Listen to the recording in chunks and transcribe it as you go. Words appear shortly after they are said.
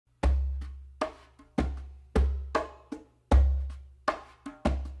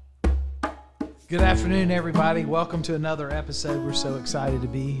Good afternoon, everybody. Welcome to another episode. We're so excited to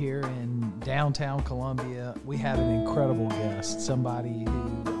be here in downtown Columbia. We have an incredible guest, somebody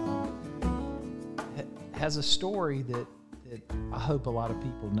who has a story that I hope a lot of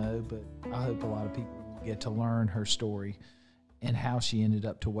people know, but I hope a lot of people get to learn her story and how she ended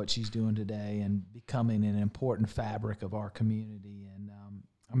up to what she's doing today and becoming an important fabric of our community. And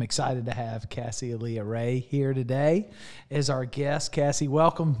I'm excited to have Kassy Alia Ray here today as our guest. Kassy,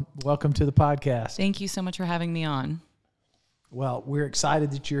 welcome to the podcast. Thank you so much for having me on. Well, we're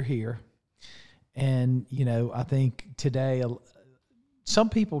excited that you're here. And, you know, I think today some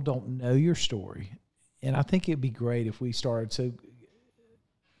people don't know your story. And I think it'd be great if we started. So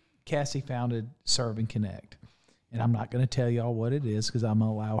Kassy founded Serve and Connect. And I'm not going to tell y'all what it is because I'm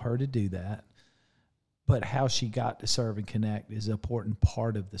going to allow her to do that. But how she got to Serve and Connect is an important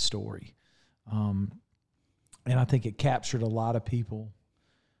part of the story. And I think it captured a lot of people's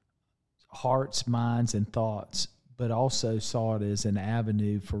hearts, minds, and thoughts, but also saw it as an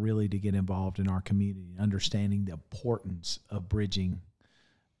avenue for really to get involved in our community, understanding the importance of bridging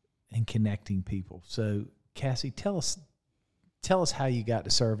and connecting people. So, Kassy, tell us how you got to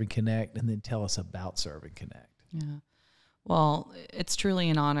Serve and Connect, and then tell us about Serve and Connect. Yeah. Well, it's truly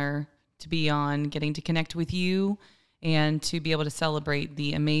an honor to be on, getting to connect with you and to be able to celebrate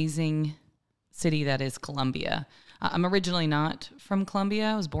the amazing city that is Columbia. I'm originally not from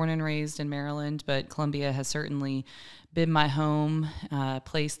Columbia. I was born and raised in Maryland, but Columbia has certainly been my home, a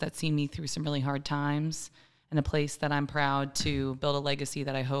place that's seen me through some really hard times, and a place that I'm proud to build a legacy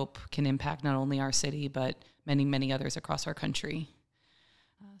that I hope can impact not only our city, but many, many others across our country.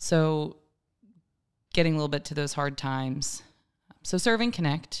 So getting a little bit to those hard times. So Serve and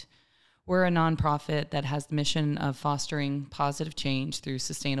Connect, we're a nonprofit that has the mission of fostering positive change through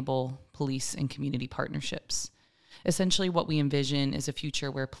sustainable police and community partnerships. Essentially, what we envision is a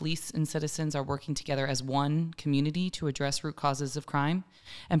future where police and citizens are working together as one community to address root causes of crime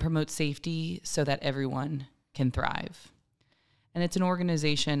and promote safety so that everyone can thrive. And it's an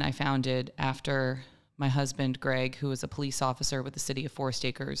organization I founded after my husband, Greg, who was a police officer with the city of Forest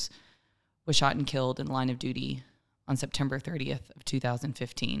Acres, was shot and killed in the line of duty on September 30th of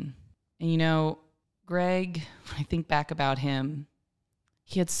 2015. And you know, Greg, when I think back about him,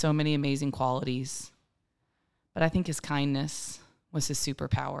 he had so many amazing qualities, but I think his kindness was his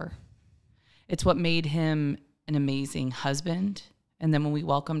superpower. It's what made him an amazing husband. And then when we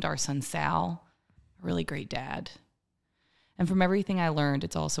welcomed our son, Sal, a really great dad. And from everything I learned,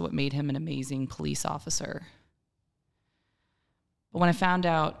 it's also what made him an amazing police officer. But when I found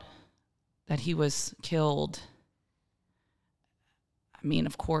out that he was killed, I mean,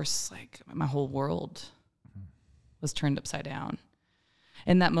 of course, like my whole world was turned upside down.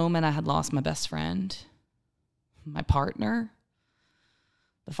 In that moment, I had lost my best friend, my partner,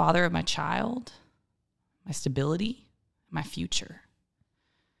 the father of my child, my stability, my future.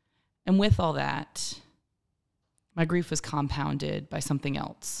 And with all that, my grief was compounded by something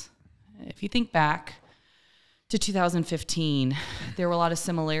else. If you think back to 2015, there were a lot of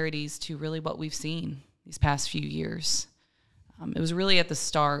similarities to really what we've seen these past few years. It was really at the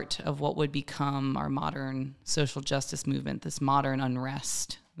start of what would become our modern social justice movement, this modern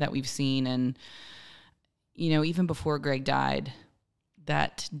unrest that we've seen. And, you know, even before Greg died,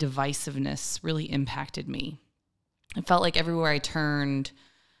 that divisiveness really impacted me. It felt like everywhere I turned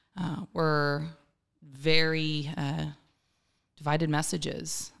were very divided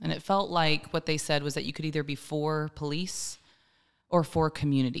messages. And it felt like what they said was that you could either be for police or for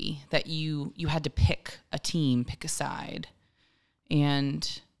community, that you had to pick a team, pick a side.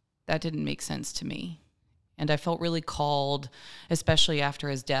 And that didn't make sense to me. And I felt really called, especially after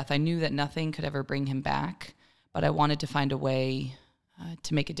his death. I knew that nothing could ever bring him back, but I wanted to find a way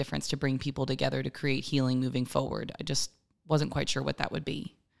to make a difference, to bring people together, to create healing moving forward. I just wasn't quite sure what that would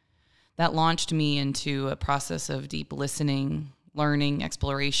be. That launched me into a process of deep listening, learning,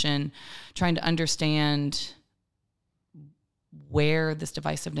 exploration, trying to understand where this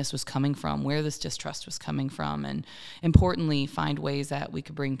divisiveness was coming from, where this distrust was coming from, and importantly, find ways that we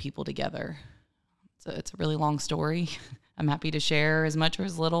could bring people together. So it's a really long story. I'm happy to share as much or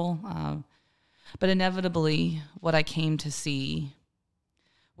as little. But inevitably, what I came to see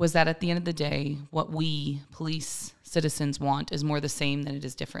was that at the end of the day, what we, police, citizens, want is more the same than it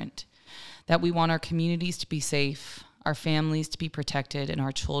is different. That we want our communities to be safe, our families to be protected, and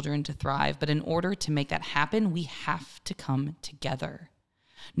our children to thrive. But in order to make that happen, we have to come together.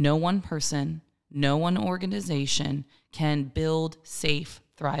 No one person, no one organization can build safe,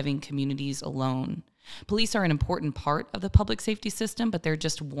 thriving communities alone. Police are an important part of the public safety system, but they're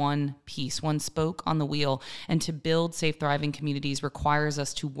just one piece, one spoke on the wheel. And to build safe, thriving communities requires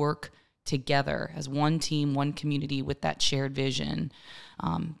us to work together as one team, one community with that shared vision.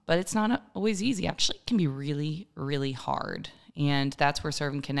 But it's not always easy. Actually, it can be really, really hard. And that's where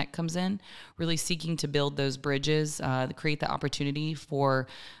Serve and Connect comes in, really seeking to build those bridges, to create the opportunity for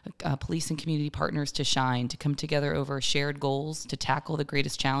police and community partners to shine, to come together over shared goals, to tackle the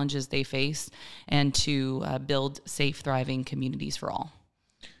greatest challenges they face, and to build safe, thriving communities for all.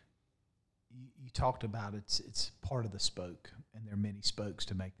 You talked about it's part of the spoke, and there are many spokes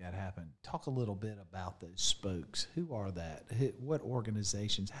to make that happen. Talk a little bit about those spokes. Who are that? What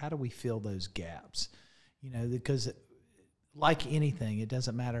organizations? How do we fill those gaps? Because like anything, it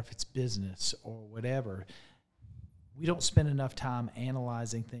doesn't matter if it's business or whatever. We don't spend enough time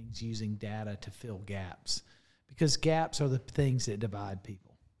analyzing things using data to fill gaps, because gaps are the things that divide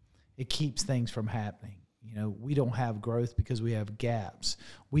people. It keeps things from happening. We don't have growth because we have gaps.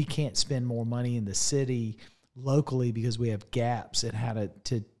 We can't spend more money in the city locally because we have gaps in how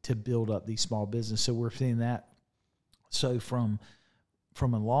to build up these small businesses. So we're seeing that. So from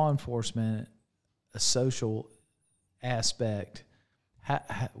a law enforcement, a social aspect,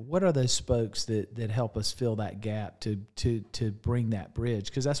 what are those spokes that help us fill that gap to bring that bridge?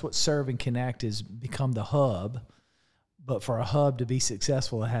 Because that's what Serve and Connect has become, the hub. But for a hub to be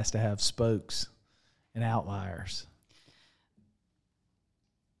successful, it has to have spokes and outliers.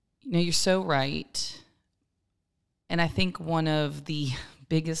 You're so right. And I think one of the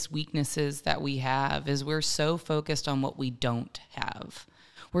biggest weaknesses that we have is we're so focused on what we don't have.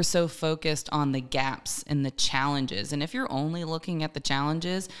 We're so focused on the gaps and the challenges. And if you're only looking at the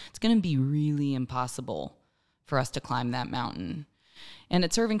challenges, it's going to be really impossible for us to climb that mountain. And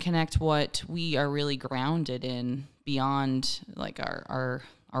at Serve and Connect, what we are really grounded in beyond like our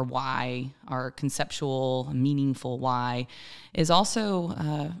why, our conceptual, meaningful why, is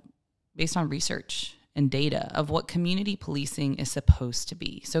also based on research and data of what community policing is supposed to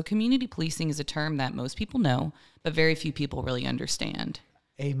be. So community policing is a term that most people know, but very few people really understand.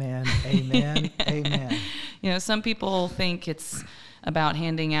 Amen, amen, amen. Some people think it's about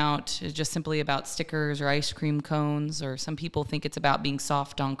handing out, just simply about stickers or ice cream cones, or some people think it's about being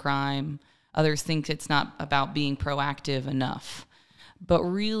soft on crime. Others think it's not about being proactive enough. But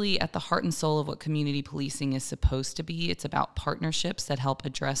really, at the heart and soul of what community policing is supposed to be, it's about partnerships that help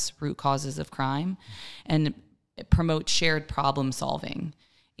address root causes of crime and promote shared problem solving.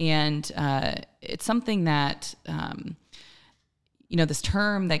 And it's something that this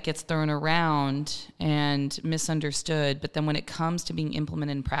term that gets thrown around and misunderstood, but then when it comes to being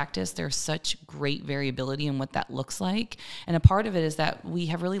implemented in practice, there's such great variability in what that looks like. And a part of it is that we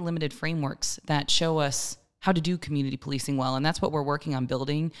have really limited frameworks that show us how to do community policing well. And that's what we're working on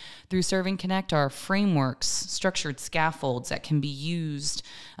building through Serve and Connect, are frameworks, structured scaffolds that can be used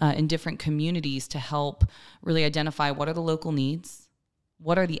in different communities to help really identify what are the local needs,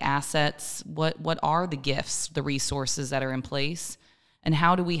 what are the assets, what are the gifts, the resources that are in place, and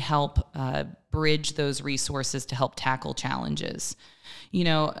how do we help bridge those resources to help tackle challenges.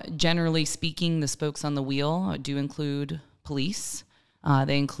 Generally speaking, the spokes on the wheel do include police.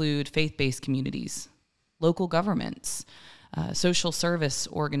 They include faith-based communities, local governments, social service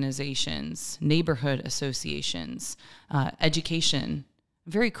organizations, neighborhood associations, education,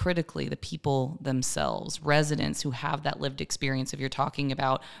 very critically, the people themselves, residents who have that lived experience. If you're talking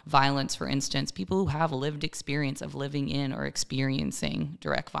about violence, for instance, people who have lived experience of living in or experiencing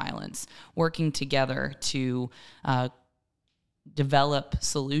direct violence, working together to develop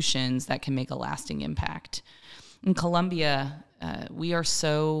solutions that can make a lasting impact. In Columbia, we are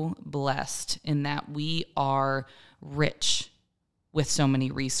so blessed in that we are rich with so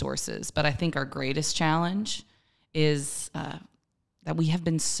many resources. But I think our greatest challenge is that we have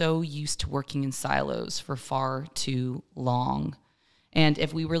been so used to working in silos for far too long. And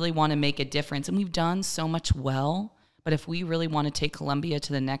if we really want to make a difference, and we've done so much well, but if we really want to take Columbia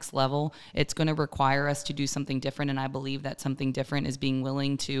to the next level, it's going to require us to do something different. And I believe that something different is being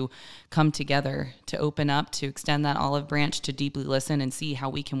willing to come together, to open up, to extend that olive branch, to deeply listen and see how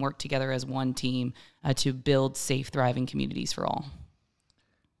we can work together as one team to build safe, thriving communities for all.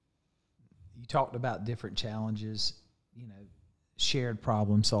 You talked about different challenges, shared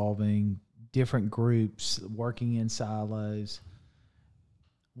problem solving, different groups working in silos.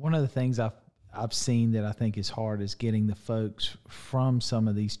 One of the things I've seen that I think is hard is getting the folks from some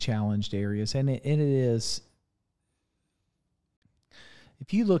of these challenged areas. And it is,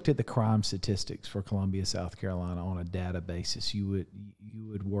 if you looked at the crime statistics for Columbia, South Carolina on a data basis, you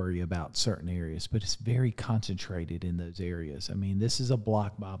would worry about certain areas, but it's very concentrated in those areas. I mean, this is a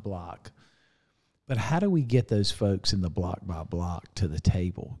block by block. But how do we get those folks in the block by block to the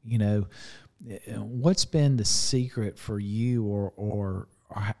table? What's been the secret for you or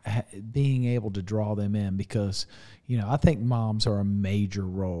being able to draw them in, because, I think moms are a major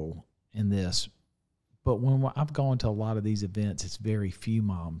role in this. But when I've gone to a lot of these events, it's very few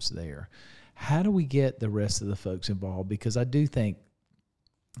moms there. How do we get the rest of the folks involved? Because I do think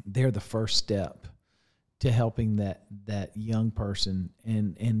they're the first step to helping that young person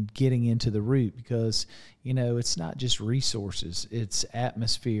and getting into the root, because, it's not just resources, it's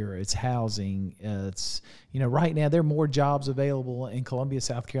atmosphere, it's housing, it's, right now there are more jobs available in Columbia,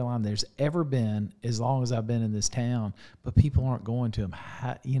 South Carolina there's ever been as long as I've been in this town, but people aren't going to them.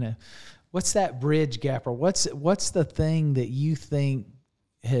 How, what's that bridge gap, or what's the thing that you think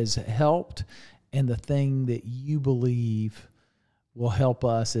has helped, and the thing that you believe will help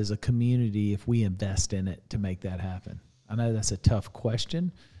us as a community if we invest in it to make that happen? I know that's a tough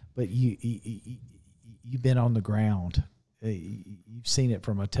question, but you've been on the ground. You've seen it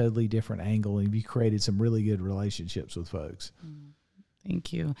from a totally different angle, and you've created some really good relationships with folks.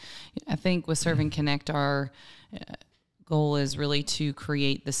 Thank you. I think with Serve and Connect, our goal is really to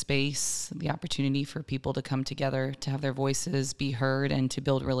create the space, the opportunity for people to come together, to have their voices be heard, and to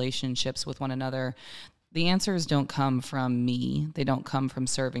build relationships with one another. The answers don't come from me. They don't come from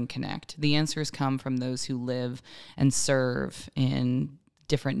Serve and Connect. The answers come from those who live and serve in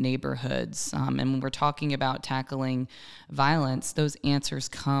different neighborhoods. And when we're talking about tackling violence, those answers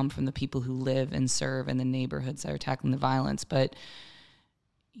come from the people who live and serve in the neighborhoods that are tackling the violence. But,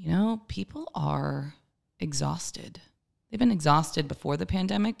 people are exhausted. They've been exhausted before the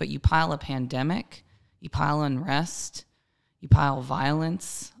pandemic, but you pile a pandemic, you pile unrest, you pile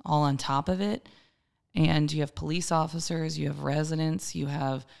violence all on top of it. And you have police officers, you have residents, you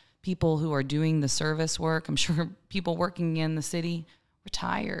have people who are doing the service work. I'm sure people working in the city were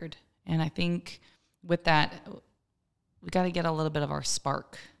tired. And I think with that, we got to get a little bit of our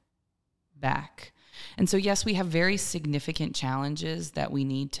spark back. And so, yes, we have very significant challenges that we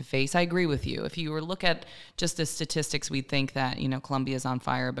need to face. I agree with you. If you were to look at just the statistics, we'd think that, Columbia is on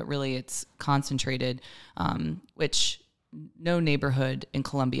fire, but really it's concentrated, which no neighborhood in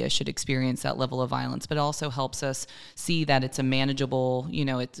Columbia should experience that level of violence, but it also helps us see that it's a manageable,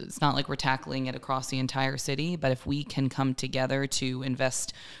 it's not like we're tackling it across the entire city, but if we can come together to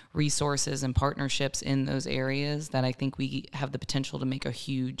invest resources and partnerships in those areas, that I think we have the potential to make a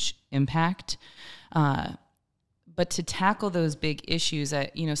huge impact. But to tackle those big issues,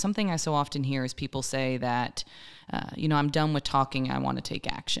 something I so often hear is people say that, I'm done with talking, I want to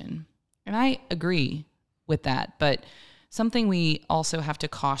take action. And I agree with that, but something we also have to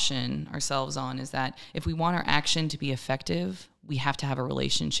caution ourselves on is that if we want our action to be effective, we have to have a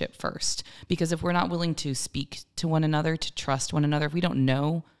relationship first. Because if we're not willing to speak to one another, to trust one another, if we don't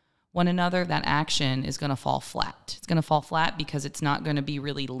know one another, that action is going to fall flat. It's going to fall flat because it's not going to be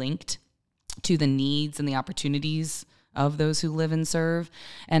really linked to the needs and the opportunities of those who live and serve.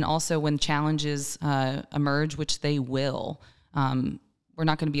 And also when challenges emerge, which they will, we're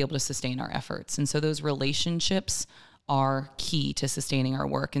not going to be able to sustain our efforts. And so those relationships are key to sustaining our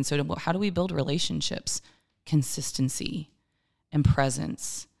work. And so how do we build relationships? Consistency and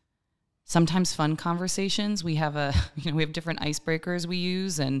presence. Sometimes fun conversations. We have we have different icebreakers we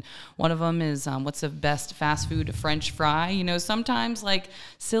use, and one of them is what's the best fast food French fry? Sometimes like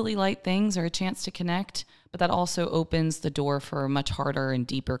silly light things are a chance to connect, but that also opens the door for much harder and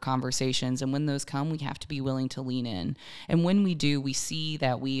deeper conversations. And when those come, we have to be willing to lean in. And when we do, we see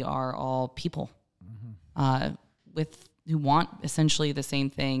that we are all people who want essentially the same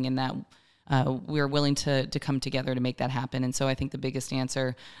thing, and that we're willing to come together to make that happen. And so I think the biggest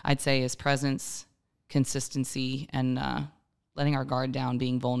answer I'd say is presence, consistency, and letting our guard down,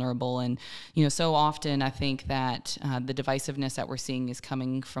 being vulnerable. And, so often I think that the divisiveness that we're seeing is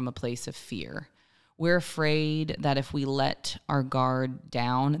coming from a place of fear. We're afraid that if we let our guard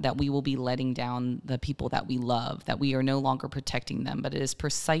down, that we will be letting down the people that we love, that we are no longer protecting them. But it is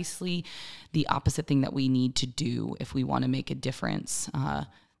precisely the opposite thing that we need to do if we want to make a difference.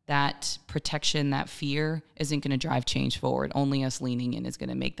 That protection, that fear isn't going to drive change forward. Only us leaning in is going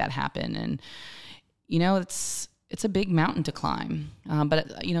to make that happen. And, it's a big mountain to climb.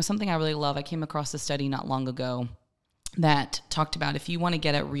 But something I really love, I came across a study not long ago that talked about if you want to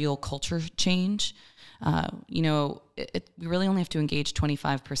get at real culture change, we really only have to engage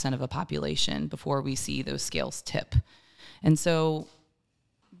 25% of a population before we see those scales tip. And so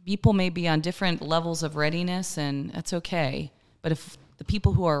people may be on different levels of readiness, and that's okay. But if the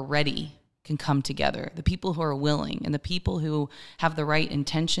people who are ready can come together, the people who are willing, and the people who have the right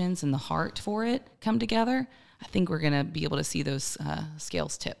intentions and the heart for it come together, I think we're going to be able to see those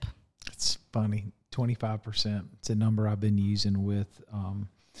scales tip. It's funny. 25%. It's a number I've been using with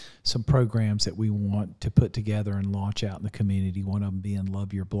some programs that we want to put together and launch out in the community. One of them being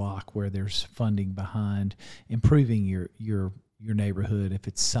Love Your Block, where there's funding behind improving your neighborhood, if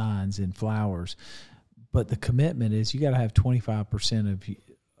it's signs and flowers. But the commitment is you got to have 25%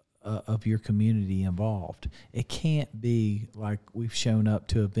 of your community involved. It can't be like we've shown up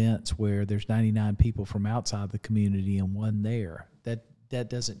to events where there's 99 people from outside the community and one there. That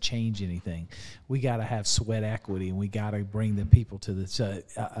doesn't change anything. We got to have sweat equity, and we got to bring the people to the. So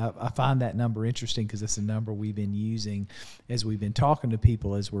I find that number interesting because it's a number we've been using as we've been talking to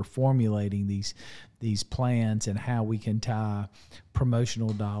people as we're formulating these plans and how we can tie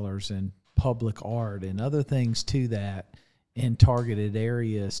promotional dollars and public art and other things to that in targeted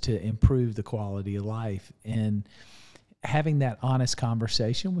areas to improve the quality of life. And having that honest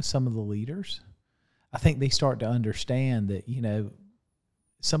conversation with some of the leaders, I think they start to understand that,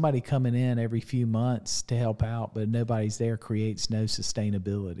 somebody coming in every few months to help out, but nobody's there, creates no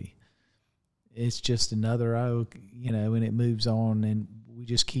sustainability. It's just another, and it moves on, and we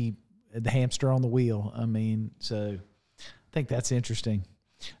just keep the hamster on the wheel. So I think that's interesting.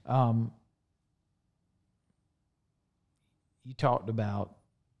 You talked about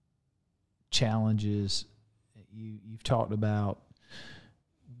challenges. You've talked about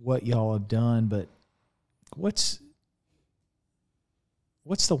what y'all have done, but what's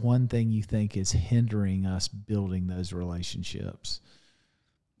the one thing you think is hindering us building those relationships?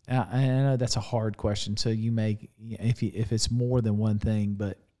 I know that's a hard question, so you may, if it's more than one thing,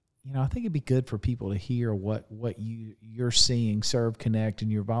 but I think it'd be good for people to hear what you're seeing, Serve Connect,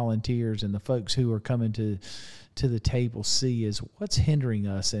 and your volunteers and the folks who are coming to the table see is what's hindering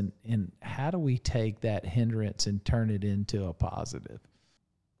us, and how do we take that hindrance and turn it into a positive?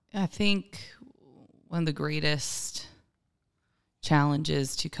 I think one of the greatest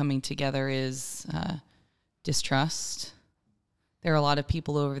challenges to coming together is distrust. There are a lot of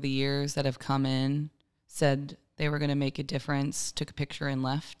people over the years that have come in, said they were going to make a difference, took a picture and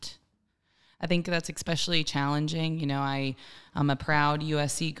left. I think that's especially challenging. I'm a proud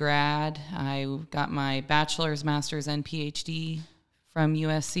USC grad. I got my bachelor's, master's, and PhD from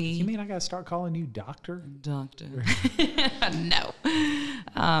USC. You mean I got to start calling you doctor? Doctor. No.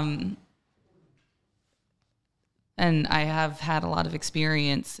 And I have had a lot of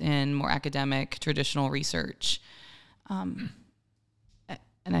experience in more academic, traditional research. And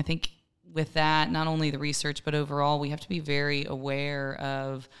I think with that, not only the research, but overall, we have to be very aware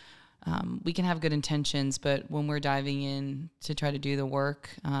of, we can have good intentions, but when we're diving in to try to do the work,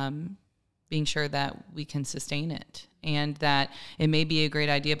 being sure that we can sustain it, and that it may be a great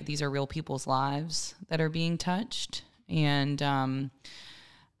idea, but these are real people's lives that are being touched. And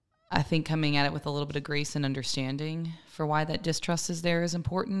I think coming at it with a little bit of grace and understanding for why that distrust is there is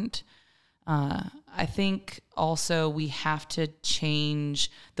important. I think also we have to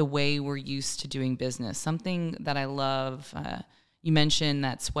change the way we're used to doing business. Something that I love, you mentioned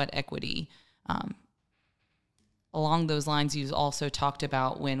that sweat equity. Along those lines, you also talked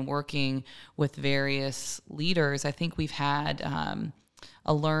about when working with various leaders, I think we've had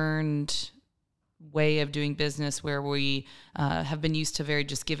a learned way of doing business where we have been used to very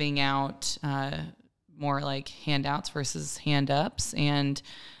just giving out more like handouts versus hand ups. And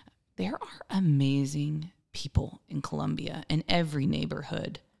there are amazing people in Columbia, in every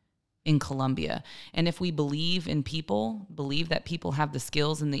neighborhood in Columbia. And if we believe in people, believe that people have the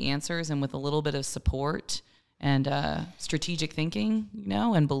skills and the answers, and with a little bit of support and strategic thinking,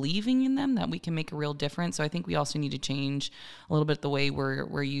 and believing in them, that we can make a real difference. So I think we also need to change a little bit the way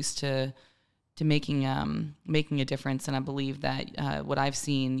we're used to making a difference. And I believe that what I've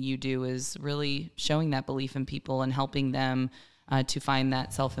seen you do is really showing that belief in people and helping them to find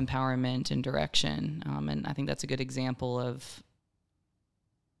that self-empowerment and direction. And I think that's a good example of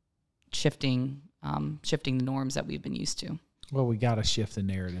shifting the norms that we've been used to. Well, we got to shift the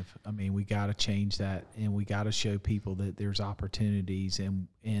narrative. We got to change that, and we got to show people that there's opportunities,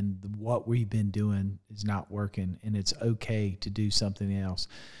 and what we've been doing is not working, and it's okay to do something else.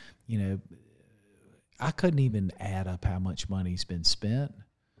 I couldn't even add up how much money's been spent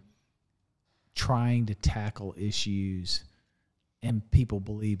trying to tackle issues, and people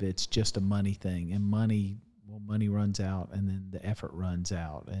believe it's just a money thing, and money runs out, and then the effort runs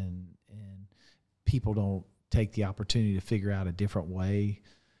out, and people don't take the opportunity to figure out a different way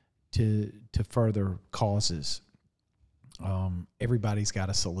to further causes. Everybody's got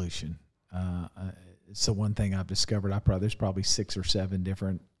a solution. So one thing I've discovered, there's probably 6 or 7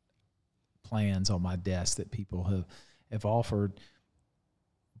 different plans on my desk that people have offered,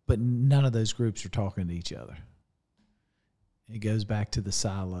 but none of those groups are talking to each other. It goes back to the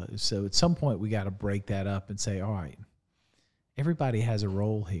silos. So at some point we got to break that up and say, all right, everybody has a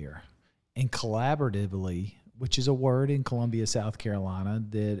role here. And collaboratively, which is a word in Columbia, South Carolina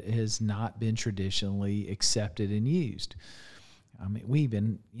that has not been traditionally accepted and used. I mean, we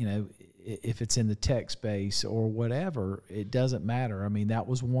even, if it's in the tech space or whatever, it doesn't matter. I mean, that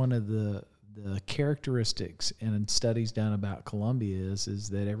was one of the characteristics and studies done about Columbia is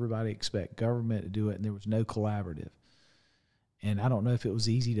that everybody expect government to do it, and there was no collaborative. And I don't know if it was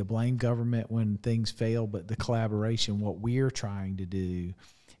easy to blame government when things fail, but the collaboration, what we're trying to do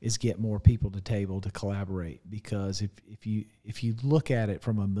is get more people to table to collaborate. Because if you look at it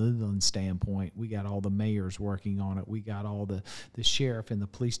from a Midland standpoint, we got all the mayors working on it. We got all the sheriff and the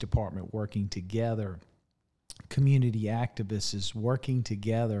police department working together. Community activists is working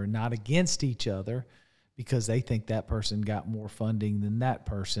together, not against each other, because they think that person got more funding than that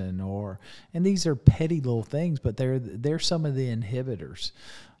person, and these are petty little things, but they're some of the inhibitors.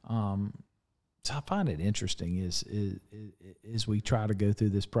 So I find it interesting is we try to go through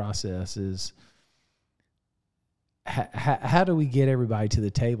this process is how do we get everybody to the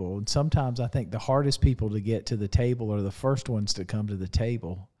table? And sometimes I think the hardest people to get to the table are the first ones to come to the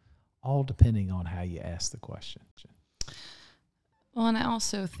table, all depending on how you ask the question. Well, and I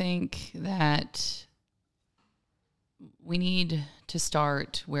also think that we need to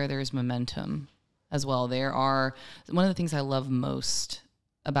start where there's momentum as well. One of the things I love most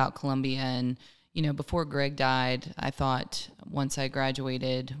about Columbia, and before Greg died, I thought once I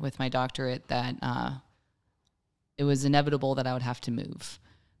graduated with my doctorate that it was inevitable that I would have to move.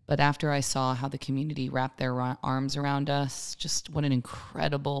 But after I saw how the community wrapped their arms around us, just what an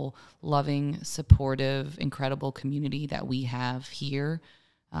incredible, loving, supportive, incredible community that we have here,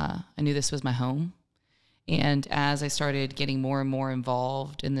 I knew this was my home. And as I started getting more and more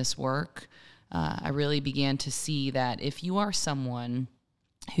involved in this work, I really began to see that if you are someone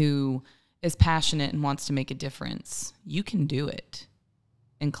who is passionate and wants to make a difference, you can do it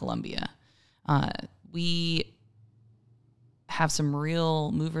in Columbia. We have some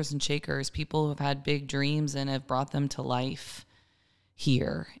real movers and shakers, people who have had big dreams and have brought them to life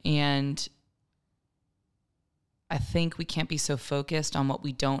here. And I think we can't be so focused on what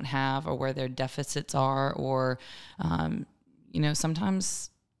we don't have or where their deficits are, or, sometimes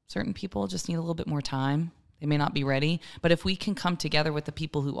certain people just need a little bit more time. They may not be ready, but if we can come together with the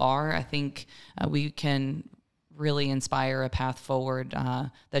people who are, I think we can really inspire a path forward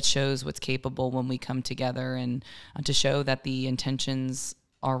that shows what's capable when we come together, and to show that the intentions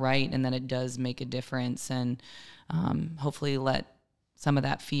are right and that it does make a difference, and hopefully let some of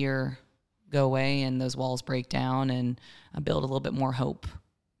that fear go away and those walls break down, and build a little bit more hope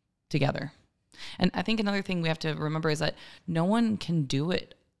together. And I think another thing we have to remember is that no one can do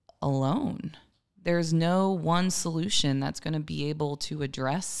it alone. There's no one solution that's going to be able to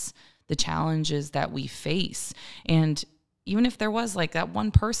address the challenges that we face. And even if there was like that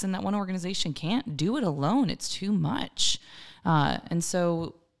one person, that one organization can't do it alone, it's too much. And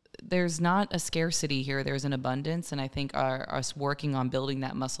so there's not a scarcity here, there's an abundance. And I think us working on building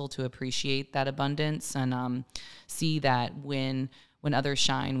that muscle to appreciate that abundance and see that when others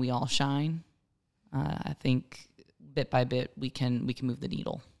shine, we all shine. I think bit by bit we can move the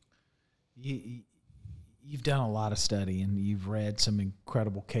needle. You've done a lot of study, and you've read some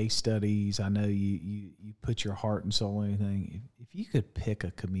incredible case studies. I know you put your heart and soul in anything. If you could pick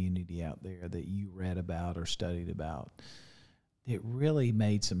a community out there that you read about or studied about, it really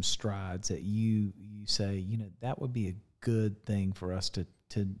made some strides that you say, that would be a good thing for us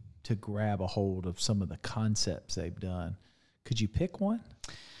to grab a hold of some of the concepts they've done. Could you pick one?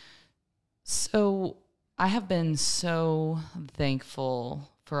 So I have been so thankful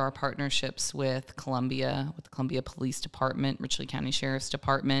for our partnerships with the Columbia Police Department, Richland County Sheriff's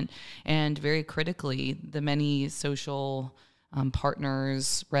Department, and very critically, the many social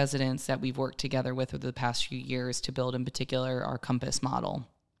partners, residents that we've worked together with over the past few years to build, in particular, our Compass model.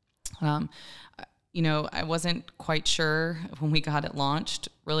 I wasn't quite sure when we got it launched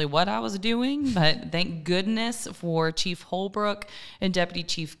really what I was doing, but thank goodness for Chief Holbrook and Deputy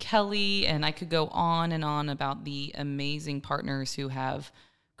Chief Kelly, and I could go on and on about the amazing partners who have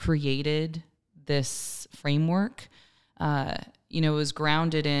created this framework. It was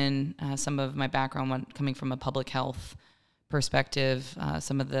grounded in some of my background coming from a public health perspective,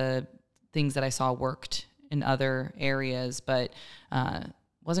 some of the things that I saw worked in other areas, but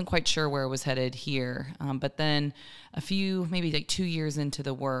wasn't quite sure where it was headed here. But then maybe like 2 years into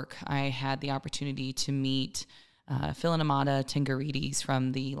the work, I had the opportunity to meet Phil and Amada Tingarides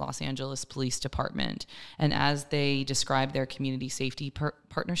from the Los Angeles Police Department. And as they described their Community Safety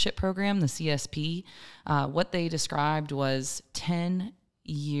Partnership Program, the CSP, what they described was 10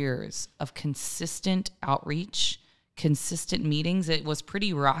 years of consistent outreach, consistent meetings. It was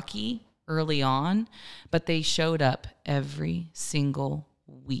pretty rocky early on, but they showed up every single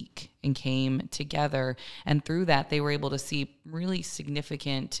week and came together. And through that, they were able to see really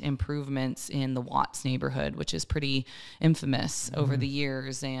significant improvements in the Watts neighborhood, which is pretty infamous over the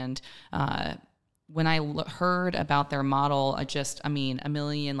years. And when I heard about their model, a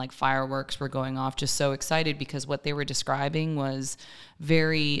million like fireworks were going off, just so excited, because what they were describing was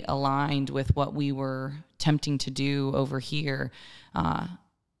very aligned with what we were attempting to do over here.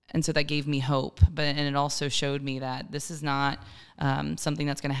 And so that gave me hope, and it also showed me that this is not something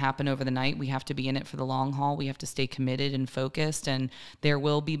that's going to happen over the night. We have to be in it for the long haul. We have to stay committed and focused, and there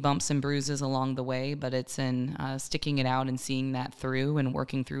will be bumps and bruises along the way, but it's in sticking it out and seeing that through and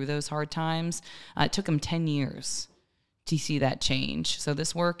working through those hard times. It took them 10 years to see that change. So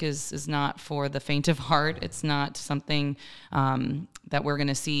this work is not for the faint of heart. It's not something that we're going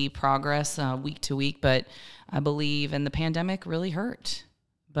to see progress week to week, but I believe, and the pandemic really hurt.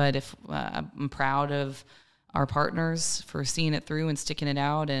 But I'm proud of our partners for seeing it through and sticking it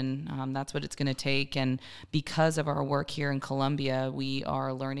out, and that's what it's going to take. And because of our work here in Columbia, we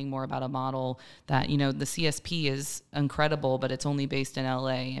are learning more about a model that, the CSP is incredible, but it's only based in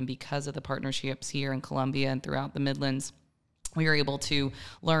LA. And because of the partnerships here in Columbia and throughout the Midlands, we are able to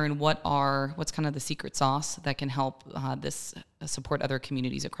learn what's kind of the secret sauce that can help this support other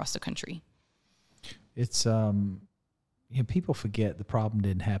communities across the country. It's people forget the problem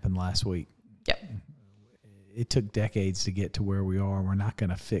didn't happen last week. Yep. It took decades to get to where we are. We're not going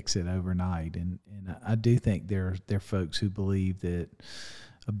to fix it overnight. And I do think there are folks who believe that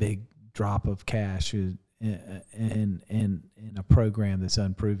a big drop of cash in a program that's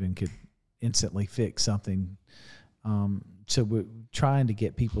unproven could instantly fix something. So we're trying to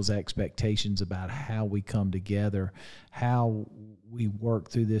get people's expectations about how we come together, how we work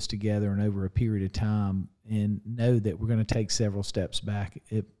through this together and over a period of time, and know that we're going to take several steps back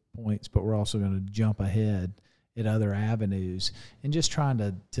at points, but we're also going to jump ahead at other avenues, and just trying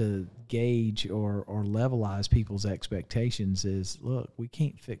to gauge or levelize people's expectations is, look, we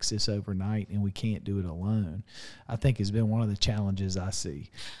can't fix this overnight and we can't do it alone. I think has been one of the challenges I see.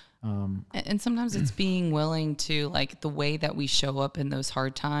 And sometimes it's being willing to, like, the way that we show up in those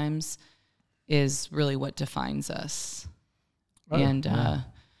hard times is really what defines us. I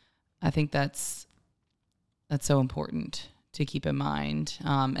think that's so important to keep in mind.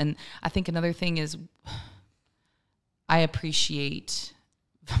 And I think another thing is I appreciate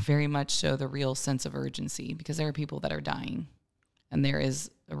very much so the real sense of urgency, because there are people that are dying and there is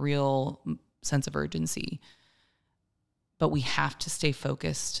a real sense of urgency. But we have to stay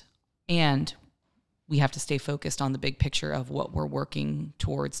focused, and we have to stay focused on the big picture of what we're working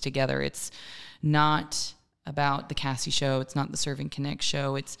towards together. It's not about the Kassy show. It's not the Serve and Connect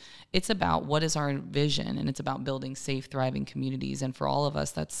show. It's about what is our vision, and it's about building safe, thriving communities. And for all of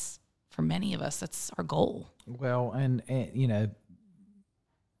us, for many of us, that's our goal. Well, and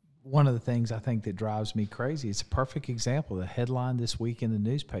one of the things I think that drives me crazy, it's a perfect example. The headline this week in the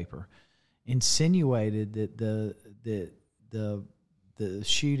newspaper insinuated that the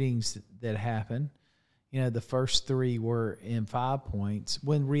shootings that happened, the first 3 were in 5 points,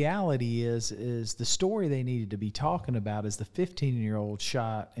 when reality is the story they needed to be talking about is the 15-year-old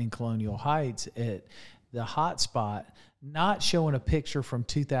shot in Colonial Heights at the hot spot, not showing a picture from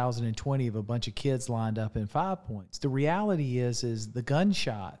 2020 of a bunch of kids lined up in 5 points. The reality is the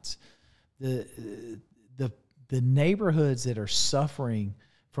gunshots, the neighborhoods that are suffering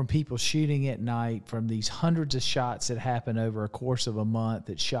from people shooting at night, from these hundreds of shots that happen over a course of a month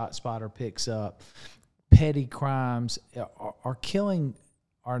that ShotSpotter picks up, petty crimes are killing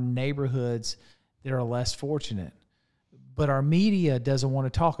our neighborhoods that are less fortunate. But our media doesn't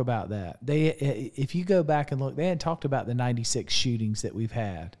want to talk about that. If you go back and look, they hadn't talked about the 96 shootings that we've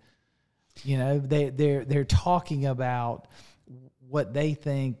had. They're talking about what they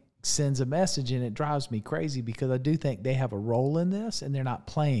think sends a message, and it drives me crazy, because I do think they have a role in this and they're not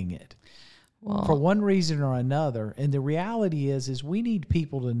playing it for one reason or another. And the reality is we need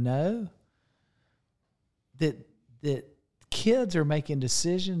people to know that kids are making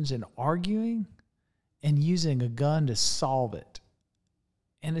decisions and arguing and using a gun to solve it,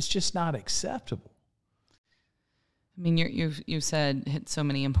 and it's just not acceptable. I mean, you've hit so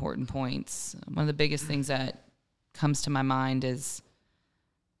many important points. One of the biggest things that comes to my mind is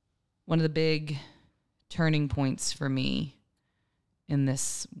one of the big turning points for me in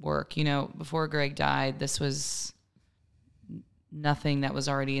this work. Before Greg died, this was nothing that was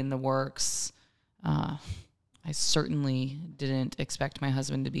already in the works. I certainly didn't expect my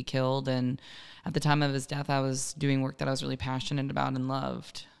husband to be killed. And at the time of his death, I was doing work that I was really passionate about and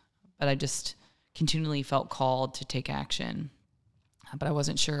loved. But I just continually felt called to take action, but I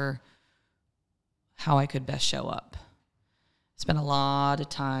wasn't sure how I could best show up. Spent a lot of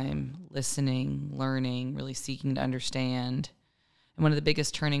time listening, learning, really seeking to understand. And one of the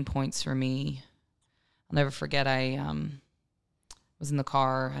biggest turning points for me, I'll never forget, I was in the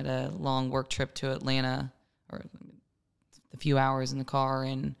car, had a long work trip to Atlanta, or a few hours in the car,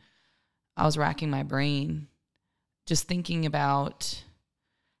 and I was racking my brain just thinking about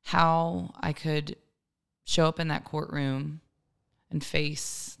how I could show up in that courtroom and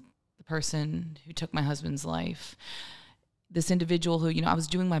face the person who took my husband's life. This individual who, I was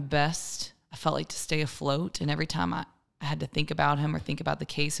doing my best, I felt like, to stay afloat. And every time I had to think about him or think about the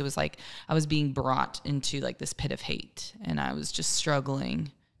case, it was like I was being brought into like this pit of hate. And I was just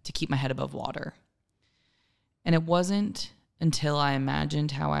struggling to keep my head above water. And it wasn't until I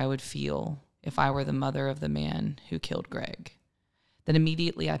imagined how I would feel if I were the mother of the man who killed Greg that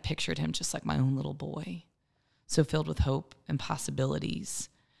immediately I pictured him just like my own little boy, so filled with hope and possibilities.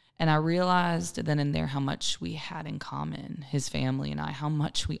 And I realized then and there how much we had in common, his family and I, how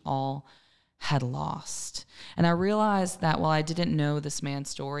much we all had lost. And I realized that while I didn't know this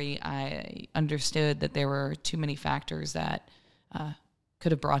man's story, I understood that there were too many factors that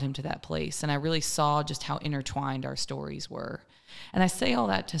could have brought him to that place. And I really saw just how intertwined our stories were. And I say all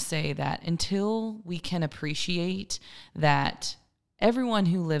that to say that until we can appreciate that everyone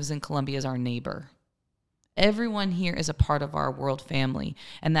who lives in Columbia is our neighbor, everyone here is a part of our world family,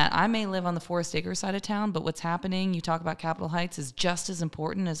 and that I may live on the Forest Acres side of town, but what's happening, you talk about Capitol Heights, is just as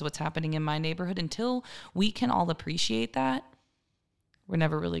important as what's happening in my neighborhood. Until we can all appreciate that, we're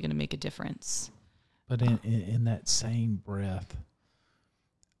never really going to make a difference. But in that same breath,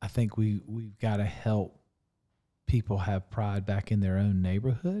 I think we've got to help people have pride back in their own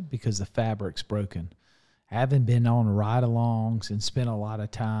neighborhood, because the fabric's broken. Having been on ride-alongs and spent a lot of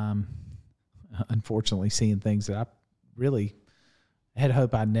time, unfortunately, seeing things that I really had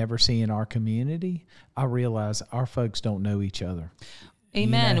hoped I'd never see in our community, I realize our folks don't know each other.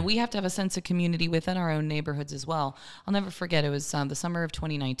 Amen. We have to have a sense of community within our own neighborhoods as well. I'll never forget, it was the summer of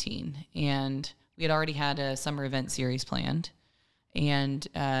 2019, and we had already had a summer event series planned. And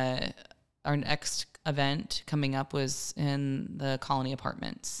our next event coming up was in the Colony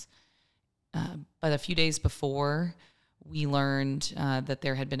Apartments. But a few days before, we learned that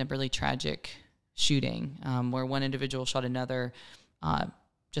there had been a really tragic shooting where one individual shot another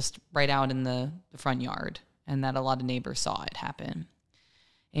just right out in the front yard, and that a lot of neighbors saw it happen.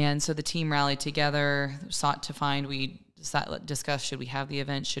 And so the team rallied together, sought to find, we discussed, should we have the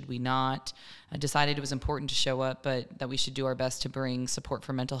event, should we not? I decided it was important to show up, but that we should do our best to bring support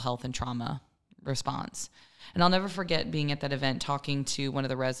for mental health and trauma response. And I'll never forget being at that event, talking to one of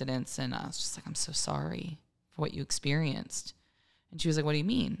the residents, and I was just like, I'm so sorry for what you experienced. And she was like, what do you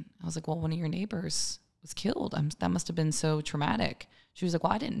mean? I was like, well, one of your neighbors was killed. That must have been so traumatic. She was like,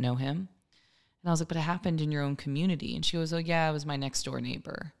 well, I didn't know him. And I was like, but it happened in your own community. And she was, oh yeah, it was my next door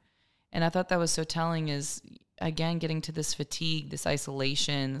neighbor. And I thought that was so telling, is, again, getting to this fatigue, this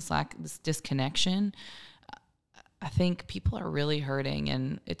isolation, this lack, this disconnection. I think people are really hurting,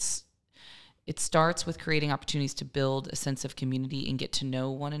 and it starts with creating opportunities to build a sense of community and get to know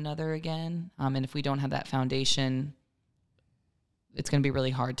one another again. And if we don't have that foundation, it's going to be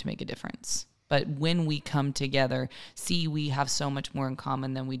really hard to make a difference. But when we come together, see we have so much more in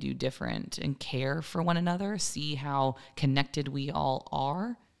common than we do different, and care for one another, see how connected we all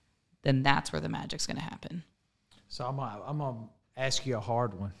are, then that's where the magic's going to happen. So I'm going to ask you a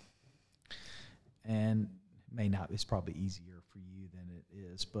hard one. And it's probably easier for you than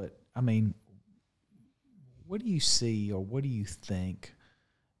it is. But, I mean, what do you see, or what do you think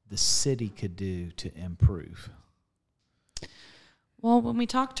the city could do to improve? Well, when we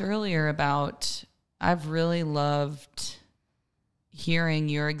talked earlier about, I've really loved hearing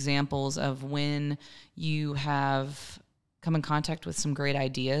your examples of when you have come in contact with some great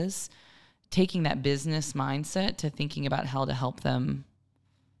ideas, taking that business mindset to thinking about how to help them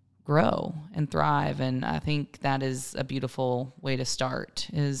grow and thrive. And I think that is a beautiful way to start,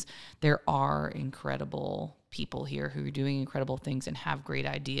 is there are incredible people here who are doing incredible things and have great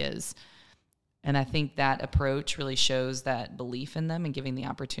ideas. And I think that approach really shows that belief in them and giving the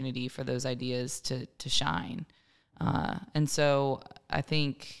opportunity for those ideas to shine. And so I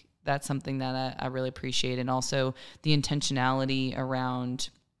think that's something that I really appreciate. And also the intentionality around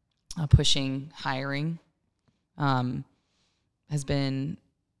pushing hiring has been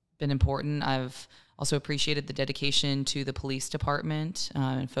important. I've also appreciated the dedication to the police department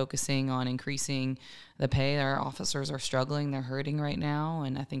and focusing on increasing the pay. Our officers are struggling. They're hurting right now,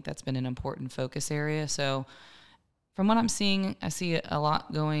 and I think that's been an important focus area. So from what I'm seeing, I see a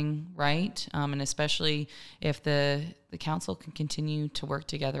lot going right, and especially if the council can continue to work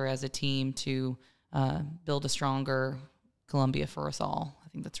together as a team to build a stronger Columbia for us all. I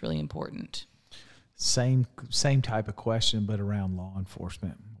think that's really important. Same type of question, but around law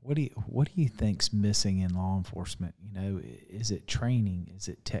enforcement. What do you think's missing in law enforcement? You know, is it training? Is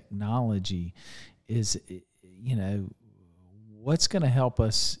it technology? Is it, you know, what's going to help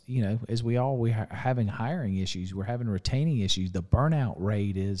us? You know, as we're having hiring issues, we're having retaining issues. The burnout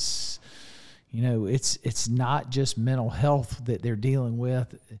rate is, you know, it's not just mental health that they're dealing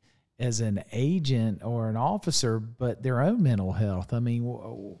with as an agent or an officer, but their own mental health. I mean,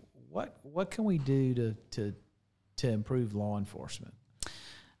 what can we do to improve law enforcement?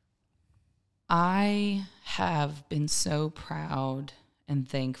 I have been so proud and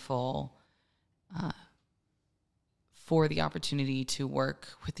thankful for the opportunity to work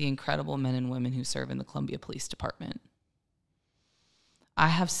with the incredible men and women who serve in the Columbia Police Department. I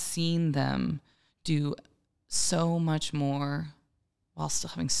have seen them do so much more while still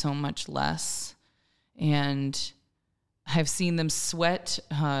having so much less. And I've seen them sweat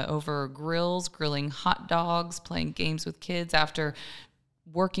over grills, grilling hot dogs, playing games with kids after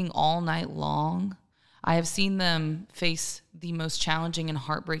working all night long. I have seen them face the most challenging and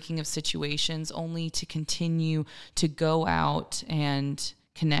heartbreaking of situations only to continue to go out and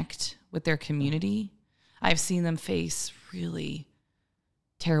connect with their community. I've seen them face really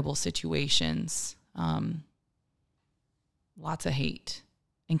terrible situations, lots of hate,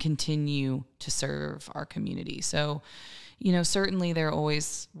 and continue to serve our community. So, you know, certainly there are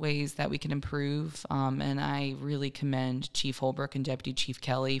always ways that we can improve, and I really commend Chief Holbrook and Deputy Chief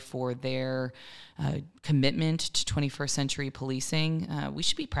Kelly for their commitment to 21st century policing. We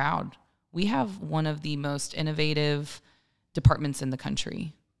should be proud. We have one of the most innovative departments in the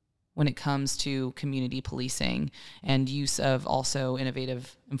country when it comes to community policing and use of also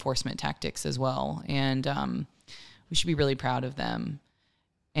innovative enforcement tactics as well. And we should be really proud of them.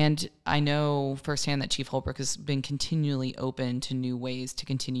 And I know firsthand that Chief Holbrook has been continually open to new ways to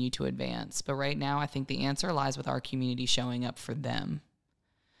continue to advance. But right now, I think the answer lies with our community showing up for them.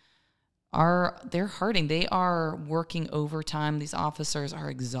 They're hurting. They are working overtime. These officers are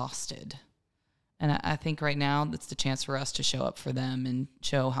exhausted. And I think right now that's the chance for us to show up for them and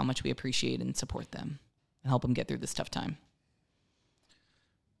show how much we appreciate and support them and help them get through this tough time.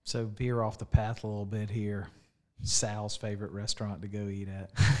 So veer off the path a little bit here. Sal's favorite restaurant to go eat at?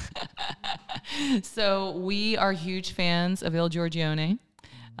 So we are huge fans of Il Giorgione.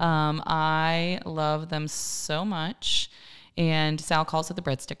 I love them so much. And Sal calls it the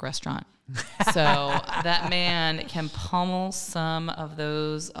breadstick restaurant. So that man can pummel some of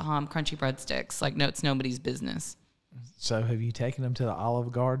those crunchy breadsticks like no, it's nobody's business. So have you taken them to the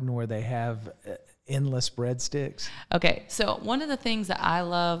Olive Garden where they have endless breadsticks? Okay, so one of the things that I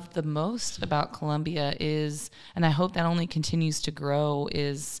love the most about Columbia is, and I hope that only continues to grow,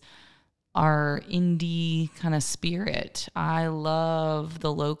 is our indie kind of spirit. I love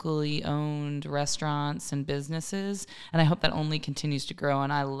the locally owned restaurants and businesses, and I hope that only continues to grow,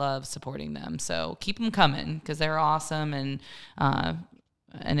 and I love supporting them. So keep them coming because they're awesome, and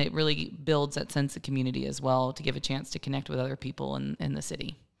it really builds that sense of community as well to give a chance to connect with other people in the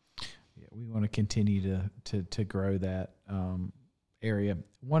city. Yeah, we want to continue to grow that area.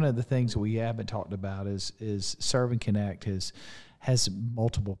 One of the things we haven't talked about is Serve and Connect has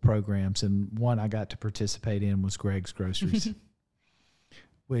multiple programs, and one I got to participate in was Greg's Groceries,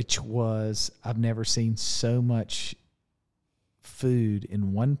 which was, I've never seen so much food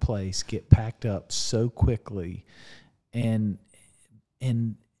in one place get packed up so quickly, and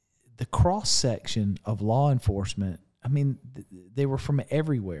the cross section of law enforcement. I mean, they were from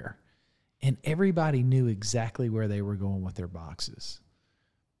everywhere, and everybody knew exactly where they were going with their boxes.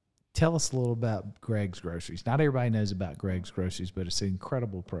 Tell us a little about Greg's Groceries. Not everybody knows about Greg's Groceries, but it's an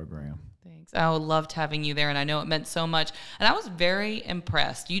incredible program. Thanks. I loved having you there, and I know it meant so much. And I was very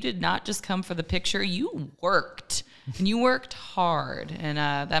impressed. You did not just come for the picture. You worked, and you worked hard, and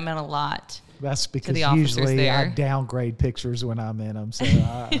that meant a lot. That's because usually I downgrade pictures when I'm in them, so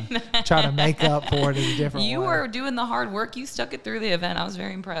I try to make up for it in a different way. You were doing the hard work. You stuck it through the event. I was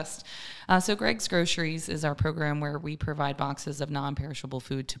very impressed. So Greg's Groceries is our program where we provide boxes of non-perishable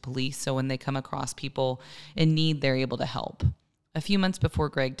food to police, so when they come across people in need, they're able to help. A few months before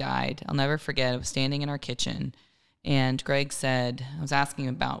Greg died, I'll never forget, I was standing in our kitchen, and Greg said, I was asking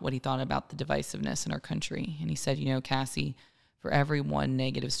him about what he thought about the divisiveness in our country, and he said, you know, Kassy, for every one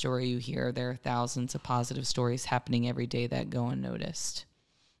negative story you hear, there are thousands of positive stories happening every day that go unnoticed.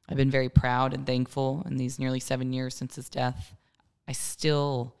 I've been very proud and thankful in these nearly 7 years since his death. I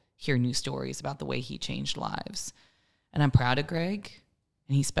still hear new stories about the way he changed lives. And I'm proud of Greg,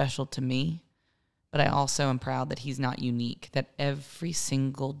 and he's special to me. But I also am proud that he's not unique, that every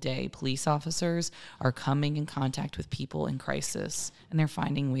single day police officers are coming in contact with people in crisis, and they're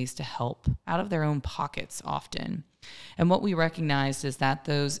finding ways to help out of their own pockets often. And what we recognized is that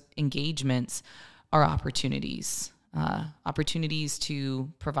those engagements are opportunities to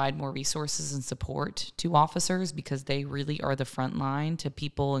provide more resources and support to officers because they really are the front line to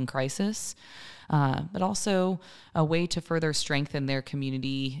people in crisis, but also a way to further strengthen their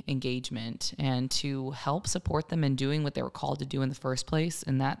community engagement and to help support them in doing what they were called to do in the first place,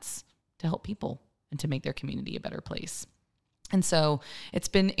 and that's to help people and to make their community a better place. And so it's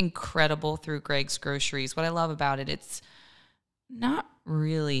been incredible through Greg's Groceries. What I love about it, it's not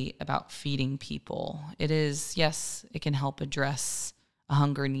really about feeding people. It is, yes, it can help address a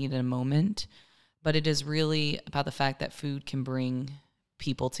hunger need in a moment, but it is really about the fact that food can bring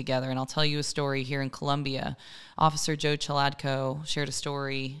people together. And I'll tell you a story here in Columbia. Officer Joe Chaladko shared a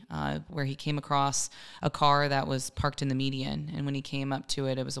story where he came across a car that was parked in the median. And when he came up to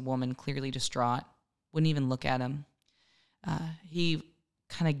it, it was a woman clearly distraught, wouldn't even look at him. He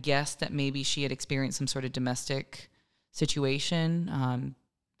kind of guessed that maybe she had experienced some sort of domestic situation,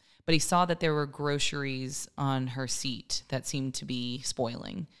 but he saw that there were groceries on her seat that seemed to be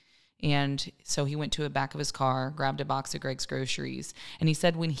spoiling. And so he went to the back of his car, grabbed a box of Greg's Groceries, and he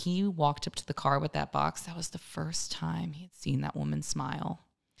said when he walked up to the car with that box, that was the first time he had seen that woman smile.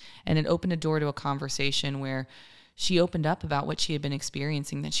 And it opened a door to a conversation where she opened up about what she had been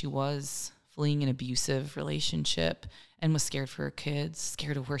experiencing, that she was fleeing an abusive relationship and was scared for her kids,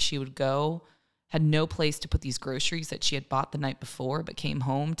 scared of where she would go, had no place to put these groceries that she had bought the night before, but came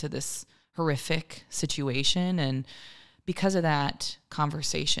home to this horrific situation. And because of that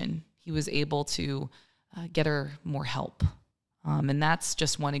conversation, he was able to get her more help. And that's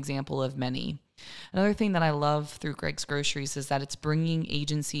just one example of many. Another thing that I love through Greg's Groceries is that it's bringing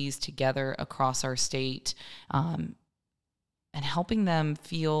agencies together across our state and helping them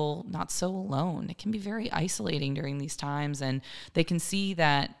feel not so alone. It can be very isolating during these times, and they can see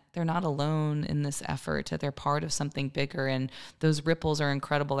that they're not alone in this effort, that they're part of something bigger, and those ripples are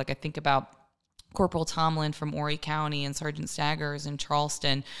incredible. Like I think about Corporal Tomlin from Horry County and Sergeant Staggers in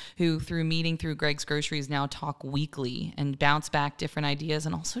Charleston, who through meeting through Greg's Groceries now talk weekly and bounce back different ideas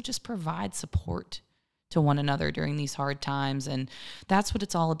and also just provide support to one another during these hard times. And that's what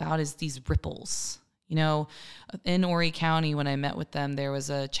it's all about, is these ripples. You know, in Horry County, when I met with them, there was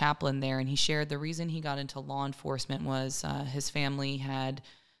a chaplain there, and he shared the reason he got into law enforcement was his family had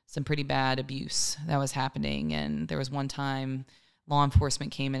some pretty bad abuse that was happening. And there was one time law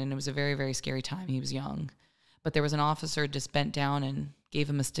enforcement came in, and it was a very, very scary time. He was young. But there was an officer just bent down and gave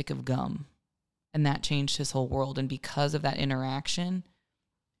him a stick of gum. And that changed his whole world. And because of that interaction,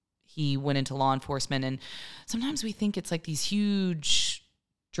 he went into law enforcement. And sometimes we think it's like these huge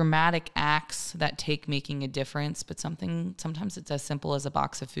dramatic acts that take making a difference, but sometimes it's as simple as a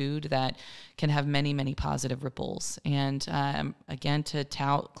box of food that can have many, many positive ripples. And again, to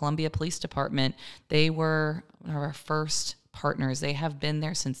tout Columbia Police Department, they were one of our first partners. They have been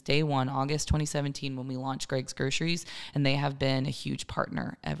there since day one, August 2017, when we launched Greg's Groceries, and they have been a huge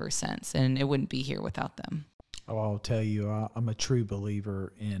partner ever since, and it wouldn't be here without them. Oh, I'll tell you, I'm a true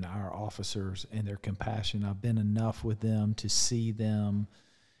believer in our officers and their compassion. I've been enough with them to see them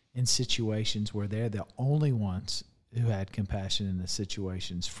in situations where they're the only ones who had compassion in the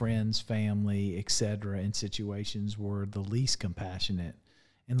situations, friends, family, etc., in situations were the least compassionate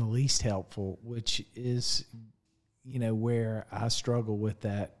and the least helpful, which is, you know, where I struggle with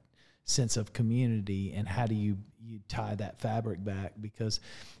that sense of community and how do you tie that fabric back, because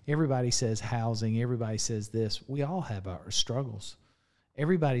everybody says housing, everybody says this. We all have our struggles.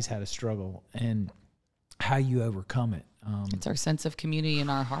 Everybody's had a struggle, and how you overcome it. It's our sense of community in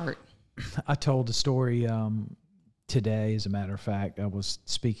our heart. I told a story today, as a matter of fact. I was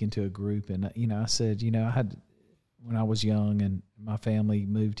speaking to a group, and I said, when I was young and my family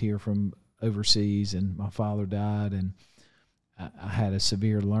moved here from overseas, and my father died, and I had a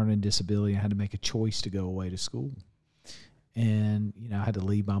severe learning disability. I had to make a choice to go away to school. And, I had to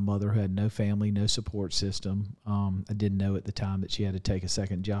leave my mother, who had no family, no support system. I didn't know at the time that she had to take a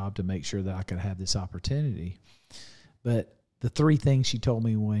second job to make sure that I could have this opportunity. But the three things she told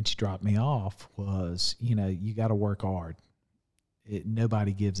me when she dropped me off was, you got to work hard.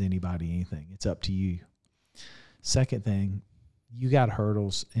 Nobody gives anybody anything. It's up to you. Second thing, you got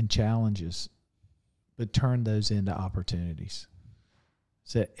hurdles and challenges, but turn those into opportunities.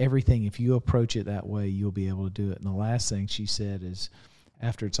 So everything, if you approach it that way, you'll be able to do it. And the last thing she said is,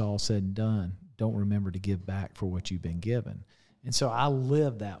 after it's all said and done, don't remember to give back for what you've been given. And so I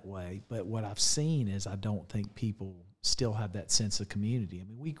live that way, but what I've seen is I don't think people still have that sense of community. I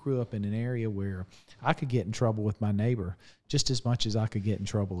mean, we grew up in an area where I could get in trouble with my neighbor just as much as I could get in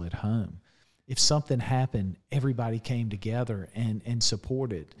trouble at home. If something happened, everybody came together and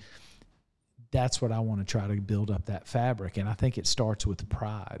supported. That's what I want to try to build up, that fabric. And I think it starts with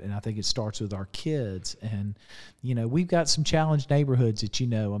pride, and I think it starts with our kids. And, you know, we've got some challenged neighborhoods that, you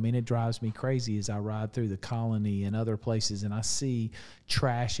know, I mean, it drives me crazy as I ride through the Colony and other places and I see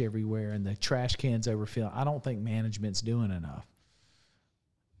trash everywhere and the trash cans overfilled. I don't think management's doing enough.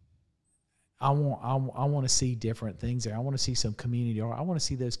 I want to see different things there. I want to see some community art. I want to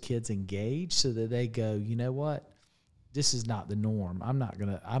see those kids engaged so that they go, you know what? This is not the norm.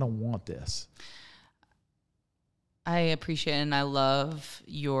 I don't want this. I appreciate and I love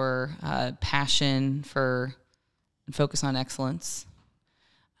your passion for and focus on excellence.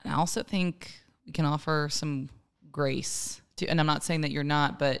 And I also think we can offer some grace to, and I'm not saying that you're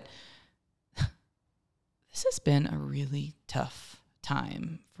not, but this has been a really tough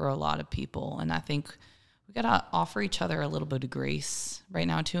time for a lot of people. And I think we got to offer each other a little bit of grace right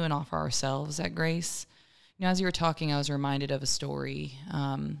now too, and offer ourselves that grace. You know, as you were talking, I was reminded of a story,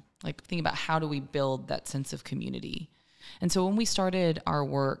 like thinking about how do we build that sense of community. And so when we started our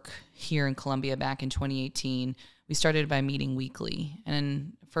work here in Columbia back in 2018, we started by meeting weekly.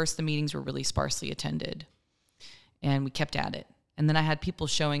 And first the meetings were really sparsely attended, and we kept at it. And then I had people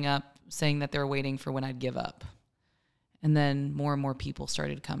showing up saying that they were waiting for when I'd give up. And then more and more people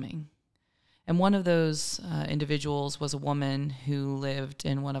started coming. And one of those individuals was a woman who lived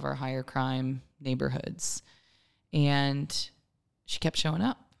in one of our higher crime neighborhoods. And she kept showing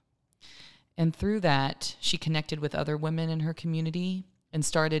up. And through that, she connected with other women in her community and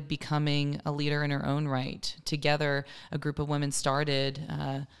started becoming a leader in her own right. Together, a group of women started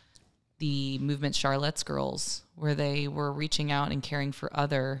the movement Charlotte's Girls, where they were reaching out and caring for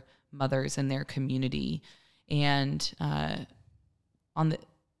other mothers in their community. And on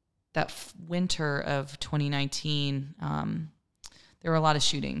that winter of 2019, there were a lot of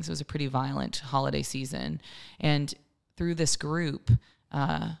shootings. It was a pretty violent holiday season. And through this group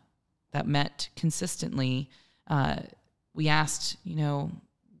that met consistently, we asked, you know,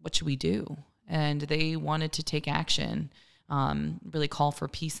 what should we do? And they wanted to take action, really call for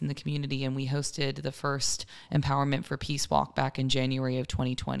peace in the community. And we hosted the first Empowerment for Peace walk back in January of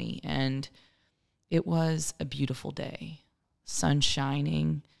 2020. And it was a beautiful day, sun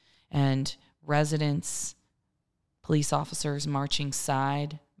shining, and residents, police officers marching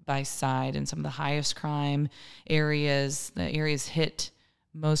side by side in some of the highest crime areas, the areas hit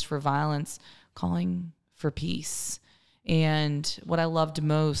most for violence, calling for peace. And what I loved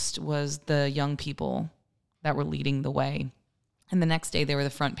most was the young people that were leading the way. And the next day, they were the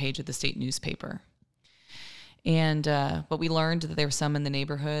front page of the state newspaper. And but we learned that there were some in the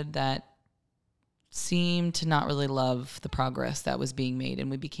neighborhood that seemed to not really love the progress that was being made,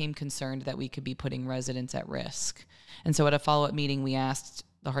 and we became concerned that we could be putting residents at risk. And so at a follow-up meeting, we asked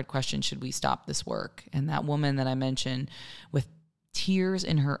the hard question, should we stop this work? And that woman that I mentioned, with tears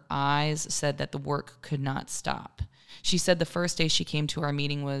in her eyes, said that the work could not stop. She said the first day she came to our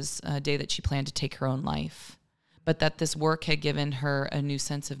meeting was a day that she planned to take her own life, but that this work had given her a new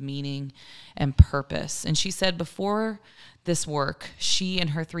sense of meaning and purpose. And she said before this work, she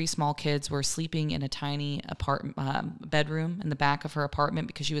and her 3 small kids were sleeping in a tiny bedroom in the back of her apartment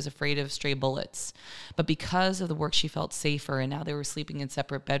because she was afraid of stray bullets. But because of the work, she felt safer, and now they were sleeping in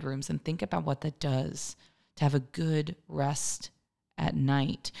separate bedrooms. And think about what that does to have a good rest at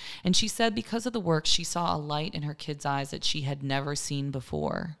night. And she said because of the work, she saw a light in her kids' eyes that she had never seen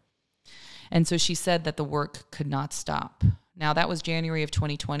before. And so she said that the work could not stop. Now, that was January of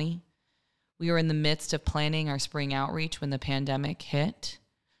 2020. We were in the midst of planning our spring outreach when the pandemic hit.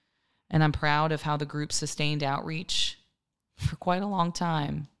 And I'm proud of how the group sustained outreach for quite a long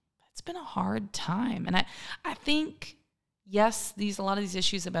time. It's been a hard time. And I think, yes, a lot of these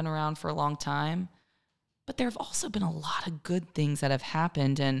issues have been around for a long time, but there have also been a lot of good things that have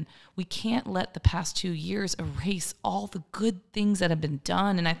happened, and we can't let the past 2 years erase all the good things that have been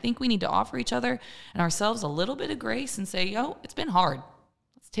done. And I think we need to offer each other and ourselves a little bit of grace and say, yo, it's been hard.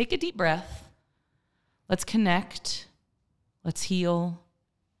 Let's take a deep breath. Let's connect. Let's heal.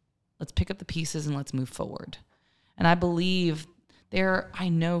 Let's pick up the pieces and let's move forward. And I believe I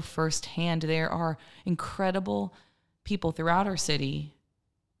know firsthand, there are incredible people throughout our city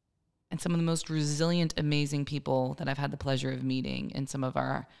and some of the most resilient, amazing people that I've had the pleasure of meeting in some of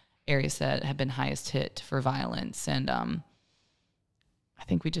our areas that have been highest hit for violence. And I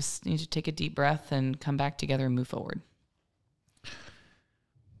think we just need to take a deep breath and come back together and move forward.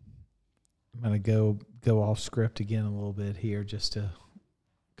 I'm going to go off script again a little bit here, just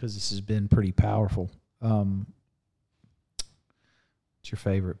because this has been pretty powerful. What's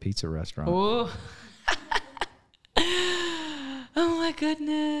your favorite pizza restaurant? Oh, oh my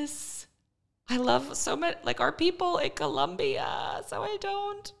goodness. I love so much, like our people in Columbia. So I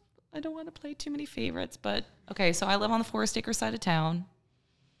don't want to play too many favorites, but okay. So I live on the Forest Acre side of town.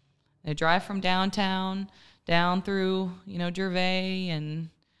 I drive from downtown down through, Gervais and,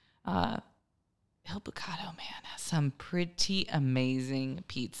 Il Bucato, man, has some pretty amazing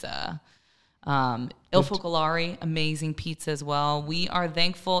pizza. Il Focolare, amazing pizza as well. We are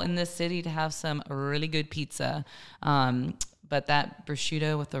thankful in this city to have some really good pizza. But that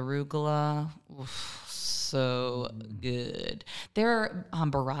prosciutto with arugula, oof, so good. Their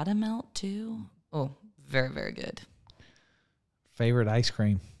burrata melt too. Oh, very, very good. Favorite ice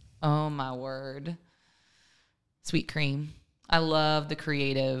cream? Oh, my word. Sweet cream. I love the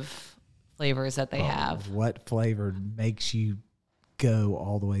creative flavors that they have. What flavor makes you go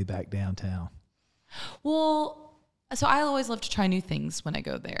all the way back downtown? Well, so I always love to try new things when I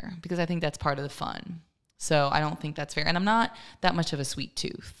go there because I think that's part of the fun. So I don't think that's fair. And I'm not that much of a sweet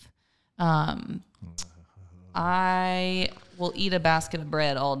tooth. I will eat a basket of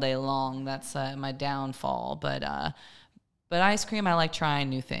bread all day long. That's my downfall. But ice cream, I like trying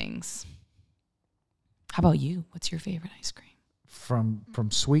new things. How about you? What's your favorite ice cream?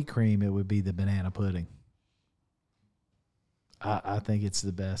 From sweet cream, it would be the banana pudding. I think it's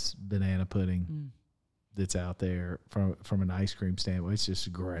the best banana pudding that's out there from an ice cream standpoint. It's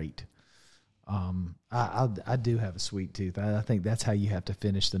just great. I do have a sweet tooth. I think that's how you have to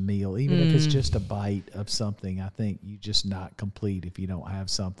finish the meal. Even if it's just a bite of something, I think you're just not complete if you don't have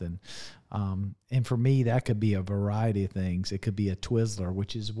something. And for me, that could be a variety of things. It could be a Twizzler,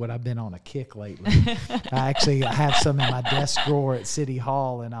 which is what I've been on a kick lately. I have some in my desk drawer at City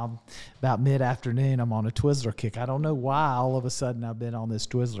Hall, and about mid-afternoon, I'm on a Twizzler kick. I don't know why all of a sudden I've been on this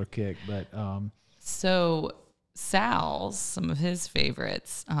Twizzler kick, but so Sal's, some of his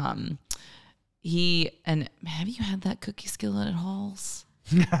favorites. Have you had that cookie skillet at Hall's?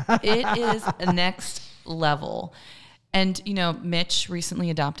 It is a next level. And, Mitch recently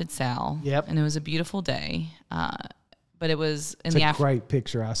adopted Sal. Yep. And it was a beautiful day. But it was in it's a great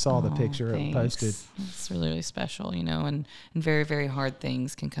picture. I saw the picture it posted. It's really, really special, and very, very hard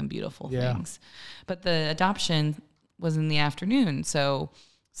things can come beautiful things. But the adoption was in the afternoon. So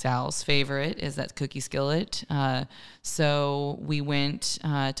Sal's favorite is that cookie skillet. So we went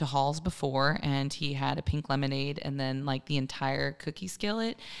to Hall's before, and he had a pink lemonade and then like the entire cookie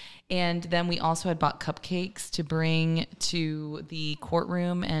skillet. And then we also had bought cupcakes to bring to the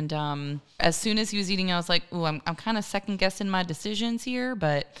courtroom. And as soon as he was eating, I was like, "Ooh, I'm kind of second guessing my decisions here."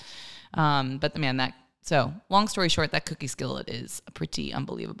 But man, so long story short, that cookie skillet is pretty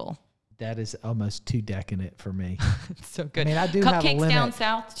unbelievable. That is almost too decadent for me. It's so good. I mean, I do cupcakes have a limit. Down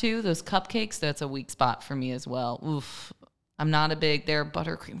south too. Those cupcakes, that's a weak spot for me as well. Oof, I'm not their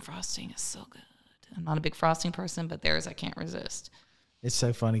buttercream frosting is so good. I'm not a big frosting person, but theirs I can't resist. It's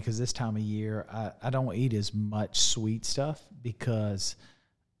so funny because this time of year, I don't eat as much sweet stuff because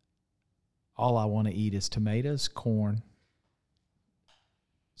all I want to eat is tomatoes, corn,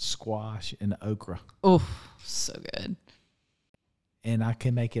 squash, and okra. Oh, so good. And I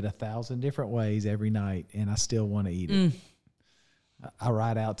can make it 1,000 different ways every night, and I still want to eat it. I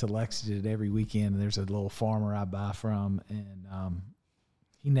ride out to Lexington every weekend, and there's a little farmer I buy from, and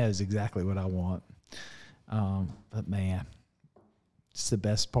he knows exactly what I want. But, man, it's the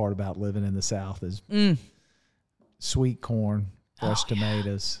best part about living in the South is sweet corn, fresh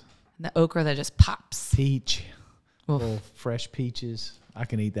tomatoes. And the okra that just pops. Peach, little fresh peaches. I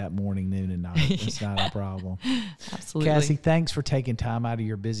can eat that morning, noon, and night. It's not a problem. Absolutely. Kassy, thanks for taking time out of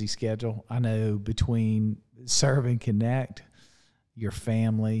your busy schedule. I know between Serve and Connect, your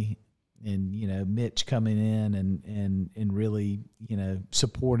family, and, Mitch coming in and really,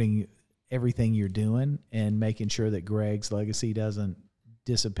 supporting everything you're doing and making sure that Greg's legacy doesn't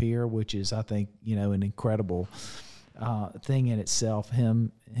disappear, which is, I think, an incredible thing in itself.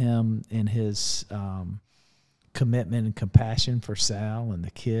 Him and his commitment and compassion for Sal and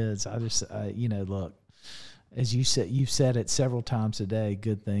the kids. I just, look, as you've said it several times today,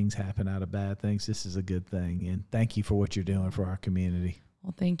 good things happen out of bad things. This is a good thing. And thank you for what you're doing for our community.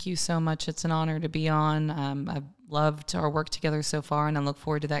 Well, thank you so much. It's an honor to be on. I've loved our work together so far, and I look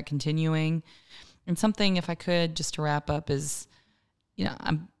forward to that continuing. And something, if I could, just to wrap up is,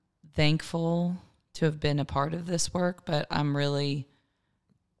 I'm thankful to have been a part of this work, but I'm really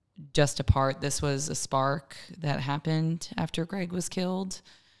just a part. This was a spark that happened after Greg was killed.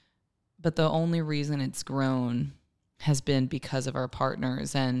 But the only reason it's grown has been because of our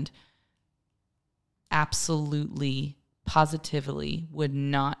partners, and absolutely, positively would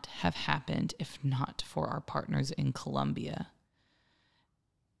not have happened if not for our partners in Columbia.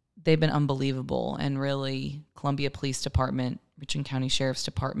 they've been unbelievable. And really, Columbia Police Department, Richland County Sheriff's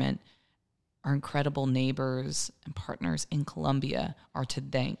Department, our incredible neighbors and partners in Columbia are to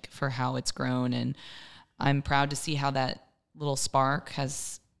thank for how it's grown. And I'm proud to see how that little spark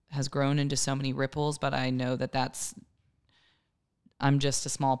has grown into so many ripples, but I know that I'm just a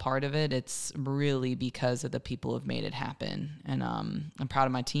small part of it. It's really because of the people who have made it happen. And I'm proud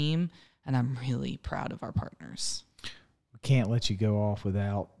of my team, and I'm really proud of our partners. We can't let you go off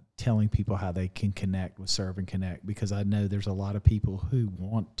without telling people how they can connect with Serve and Connect, because I know there's a lot of people who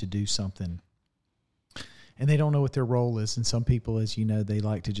want to do something and they don't know what their role is. And some people, as you know, they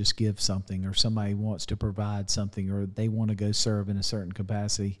like to just give something, or somebody wants to provide something, or they want to go serve in a certain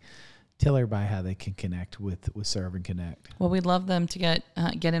capacity. Tell everybody how they can connect with Serve and Connect. Well, we'd love them to get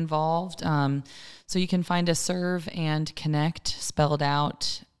involved. So you can find us Serve and Connect, spelled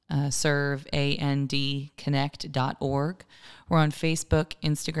out, serveandconnect.org. We're on Facebook,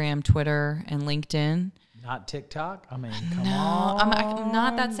 Instagram, Twitter, and LinkedIn. Not TikTok? I mean, come No, on. I'm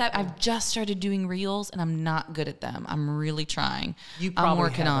not that savvy. I've just started doing reels, and I'm not good at them. I'm really trying. You probably I'm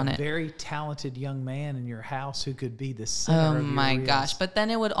working have on a it. very talented young man in your house who could be the center Oh of your my reels. gosh. But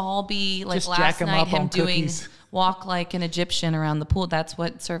then it would all be like Just jack last 'em night, up him on doing cookies. walk like an Egyptian around the pool. That's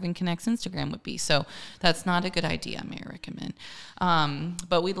what Serve and Connect's Instagram would be. So that's not a good idea, may I recommend.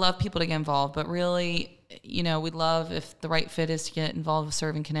 But we'd love people to get involved. But really, we'd love, if the right fit is to get involved with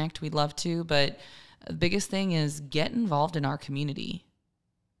Serve and Connect, we'd love to. But the biggest thing is get involved in our community.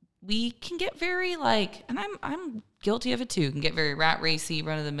 We can get very and I'm guilty of it too, can get very rat racy,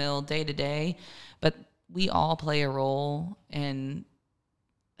 run of the mill, day to day, but we all play a role in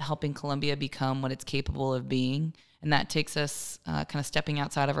helping Columbia become what it's capable of being. And that takes us kind of stepping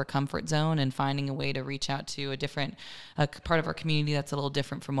outside of our comfort zone and finding a way to reach out to a different part of our community that's a little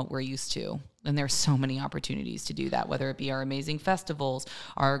different from what we're used to. And there's so many opportunities to do that, whether it be our amazing festivals,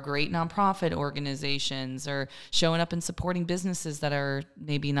 our great nonprofit organizations, or showing up and supporting businesses that are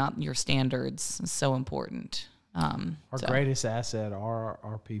maybe not your standards. It's so important. Our greatest asset are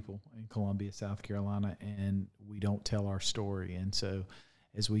our people in Columbia, South Carolina, and we don't tell our story. And so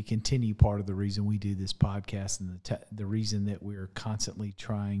as we continue, part of the reason we do this podcast and the reason that we're constantly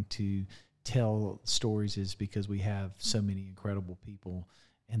trying to tell stories is because we have so many incredible people,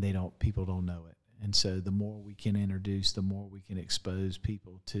 and people don't know it. And so the more we can introduce, the more we can expose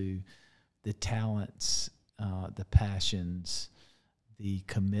people to the talents, the passions, the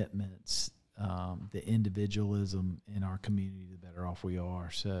commitments, the individualism in our community, the better off we are.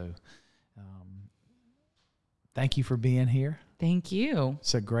 So thank you for being here. Thank you.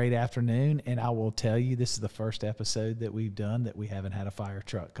 It's a great afternoon, and I will tell you, this is the first episode that we've done that we haven't had a fire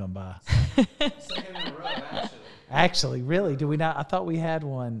truck come by. Second in a row, actually. Actually, really? Do we not? I thought we had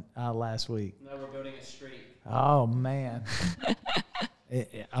one last week. No, we're building a streak. Oh, man.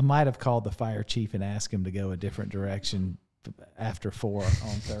 I might have called the fire chief and asked him to go a different direction after 4 on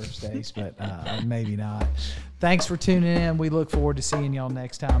Thursdays, but maybe not. Thanks for tuning in. We look forward to seeing y'all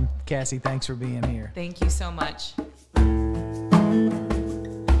next time. Kassy, thanks for being here. Thank you so much.